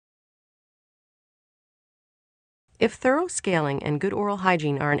If thorough scaling and good oral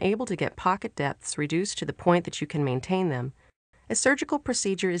hygiene are unable to get pocket depths reduced to the point that you can maintain them, a surgical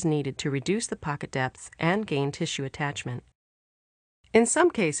procedure is needed to reduce the pocket depths and gain tissue attachment. In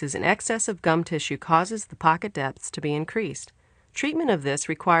some cases, an excess of gum tissue causes the pocket depths to be increased. Treatment of this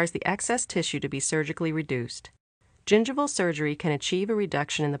requires the excess tissue to be surgically reduced. Gingival surgery can achieve a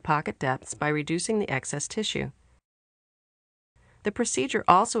reduction in the pocket depths by reducing the excess tissue. The procedure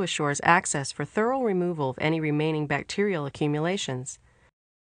also assures access for thorough removal of any remaining bacterial accumulations.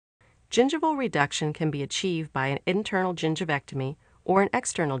 Gingival reduction can be achieved by an internal gingivectomy or an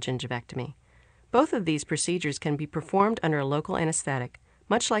external gingivectomy. Both of these procedures can be performed under a local anesthetic,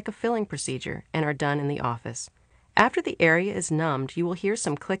 much like a filling procedure, and are done in the office. After the area is numbed, you will hear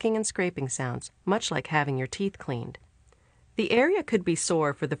some clicking and scraping sounds, much like having your teeth cleaned. The area could be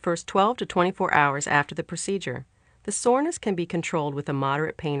sore for the first 12 to 24 hours after the procedure. The soreness can be controlled with a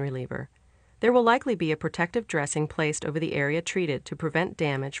moderate pain reliever. There will likely be a protective dressing placed over the area treated to prevent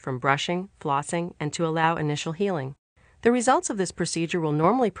damage from brushing, flossing, and to allow initial healing. The results of this procedure will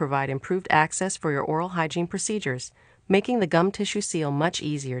normally provide improved access for your oral hygiene procedures, making the gum tissue seal much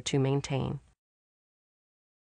easier to maintain.